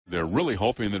They're really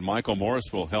hoping that Michael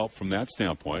Morris will help from that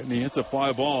standpoint. And he hits a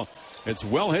fly ball. It's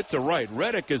well hit to right.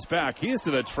 Reddick is back. He's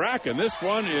to the track, and this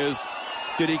one is,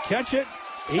 did he catch it?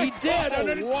 He did. An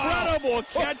incredible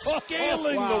catch,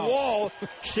 scaling the wall.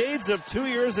 Shades of 2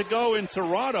 years ago in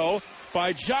Toronto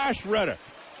by Josh Reddick.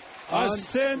 A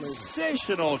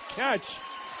sensational catch.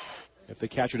 If the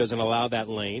catcher doesn't allow that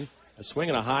lane, a swing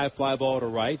and a high fly ball to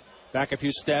right. Back a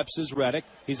few steps is Reddick.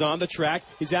 He's on the track.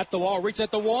 He's at the wall. Reaches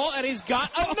at the wall, and he's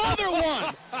got another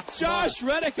one. Josh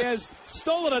Reddick has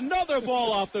stolen another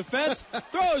ball off the fence.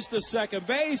 Throws to second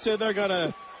base, and they're going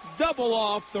to double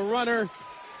off the runner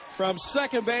from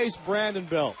second base, Brandon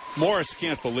Belt. Morris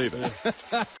can't believe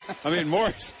it. I mean,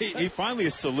 Morris, he finally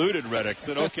saluted Reddick,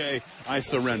 said, okay, I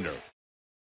surrender.